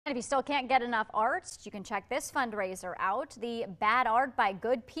And if you still can't get enough art, you can check this fundraiser out. The Bad Art by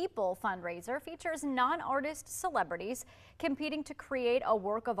Good People fundraiser features non-artist celebrities competing to create a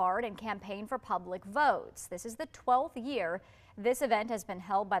work of art and campaign for public votes. This is the 12th year this event has been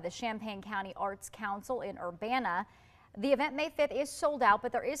held by the Champaign County Arts Council in Urbana. The event May 5th is sold out,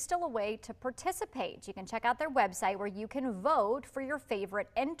 but there is still a way to participate. You can check out their website where you can vote for your favorite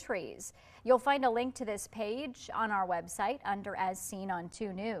entries. You'll find a link to this page on our website under As Seen on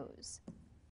 2 News.